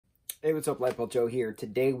Hey, what's up, Lightbolt Joe here.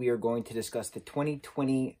 Today we are going to discuss the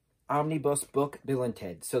 2020 Omnibus book, Bill and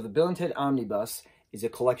Ted. So the Bill and Ted Omnibus is a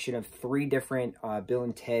collection of three different Bill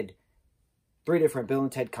and Ted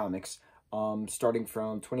comics, starting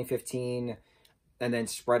from 2015 and then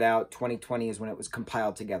spread out. 2020 is when it was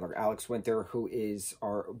compiled together. Alex Winter, who is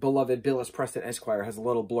our beloved Bill S. Preston Esquire, has a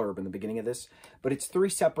little blurb in the beginning of this, but it's three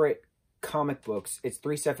separate comic books. It's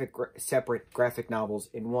three separate graphic novels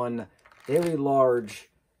in one very large,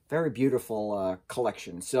 very beautiful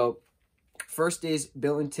collection. So first is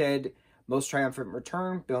Bill and Ted Most Triumphant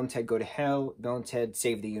Return, Bill and Ted Go to Hell, Bill and Ted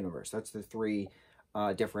Save the Universe. That's the three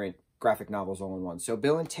different graphic novels all in one. So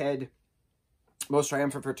Bill and Ted Most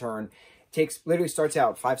Triumphant Return literally starts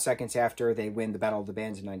out 5 seconds after they win the Battle of the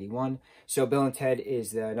Bands in 91. So Bill and Ted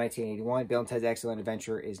is the 1981. Bill and Ted's Excellent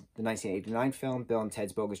Adventure is the 1989 film. Bill and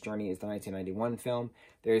Ted's Bogus Journey is the 1991 film.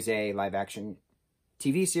 There's a live-action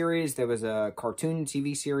TV series. There was a cartoon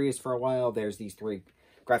TV series for a while. There's these three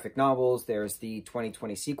graphic novels. There's the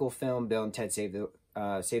 2020 sequel film, Bill and Ted Save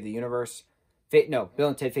the Universe. Bill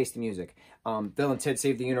and Ted Face the Music. Bill and Ted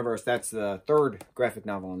Save the Universe, that's the third graphic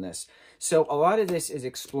novel in this. So a lot of this is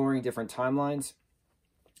exploring different timelines,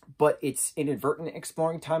 but it's inadvertent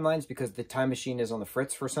exploring timelines because the time machine is on the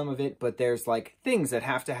fritz for some of it, but there's like things that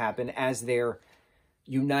have to happen as they're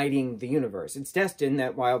uniting the universe. It's destined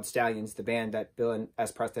that Wild Stallions, the band that Bill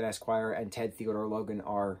S. Preston Esquire and Ted Theodore Logan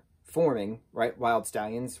are forming, right? Wild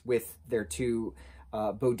Stallions with their two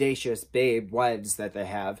bodacious babe wives that they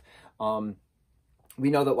have. We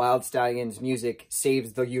know that Wild Stallions' music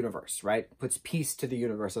saves the universe, right? Puts peace to the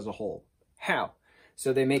universe as a whole. How?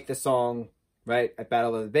 So they make the song, right, at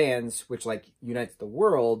Battle of the Bands, which, like, unites the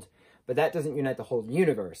world, but that doesn't unite the whole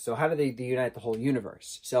universe. So how do they unite the whole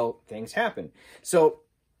universe? So things happen. So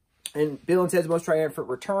in Bill and Ted's Most Triumphant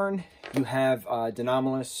Return, you have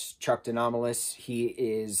Chuck Denomalous. He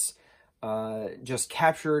is just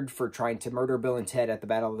captured for trying to murder Bill and Ted at the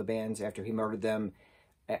Battle of the Bands after he murdered them,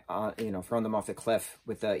 throwing them off the cliff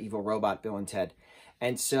with the evil robot Bill and Ted.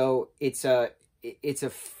 And so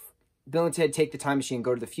Bill and Ted take the time machine,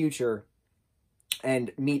 go to the future,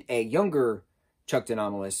 and meet a younger Chuck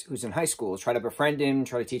Denomalous who's in high school, try to befriend him,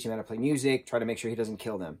 try to teach him how to play music, try to make sure he doesn't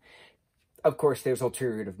kill them. Of course, there's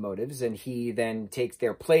ulterior motives, and he then takes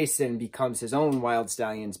their place and becomes his own Wild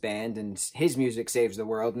Stallions band, and his music saves the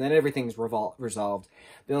world, and then everything's resolved.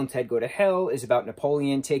 Bill and Ted Go to Hell is about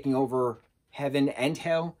Napoleon taking over heaven and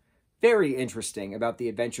hell. Very interesting about the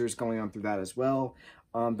adventures going on through that as well.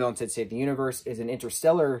 Bill and Ted Save the Universe is an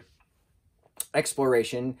interstellar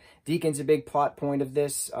exploration. Deacon's a big plot point of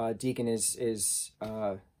this. Deacon is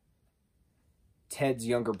Ted's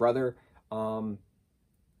younger brother.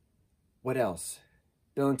 What else?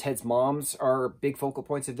 Bill and Ted's moms are big focal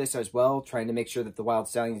points of this as well, trying to make sure that the Wild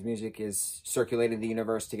Stallions music is circulating the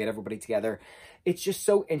universe to get everybody together. It's just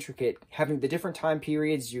so intricate, having the different time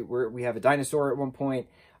periods. We have a dinosaur at one point.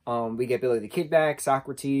 We get Billy the Kid back,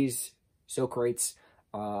 Socrates, Socrates.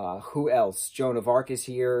 Who else? Joan of Arc is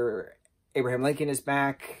here. Abraham Lincoln is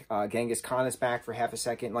back. Genghis Khan is back for half a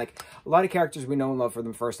second. Like, a lot of characters we know and love from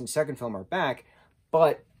the first and second film are back,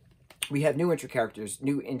 but we have new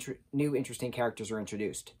interesting characters are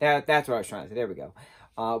introduced. That's what I was trying to say. There we go.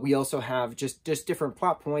 We also have just different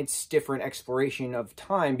plot points, different exploration of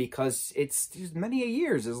time, because there's many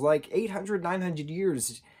years. There's like 800, 900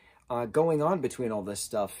 years going on between all this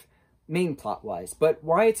stuff, main plot-wise. But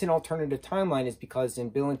why it's an alternative timeline is because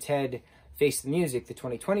in Bill and Ted Face the Music, the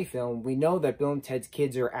 2020 film, we know that Bill and Ted's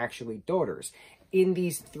kids are actually daughters. In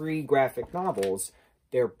these three graphic novels,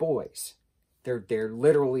 they're boys. They're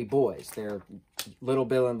literally boys. They're Little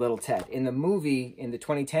Bill and Little Ted. In the movie, in the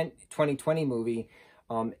 2020 movie,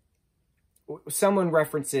 someone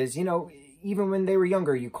references, even when they were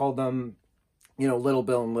younger, you called them, Little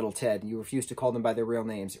Bill and Little Ted. You refused to call them by their real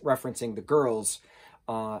names, referencing the girls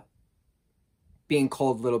being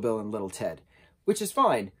called Little Bill and Little Ted, which is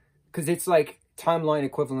fine, because it's like timeline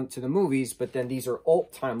equivalent to the movies, but then these are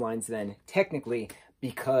alt timelines then, technically,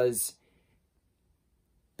 because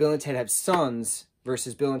Bill and Ted have sons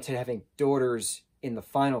versus Bill and Ted having daughters in the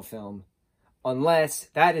final film, unless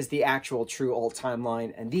that is the actual true alt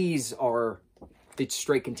timeline, and these are the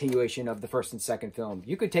straight continuation of the first and second film.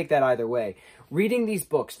 You could take that either way. Reading these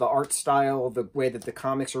books, the art style, the way that the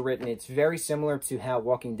comics are written, it's very similar to how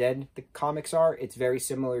Walking Dead the comics are. It's very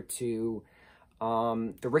similar to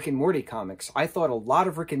the Rick and Morty comics. I thought a lot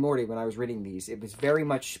of Rick and Morty when I was reading these. It was very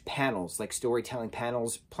much panels, like storytelling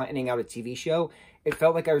panels, planning out a TV show. It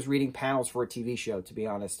felt like I was reading panels for a TV show, to be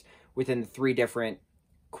honest, within the three different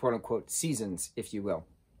quote-unquote seasons, if you will.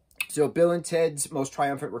 So Bill and Ted's Most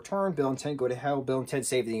Triumphant Return, Bill and Ted Go to Hell, Bill and Ted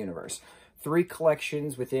Save the Universe. 3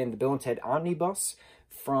 collections within the Bill and Ted Omnibus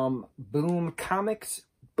from Boom Comics.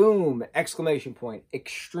 Boom! Exclamation point.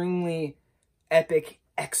 Extremely epic,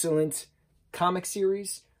 excellent comic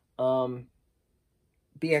series.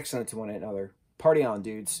 Be excellent to one another. Party on,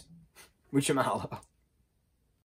 dudes. Mucho mahalo.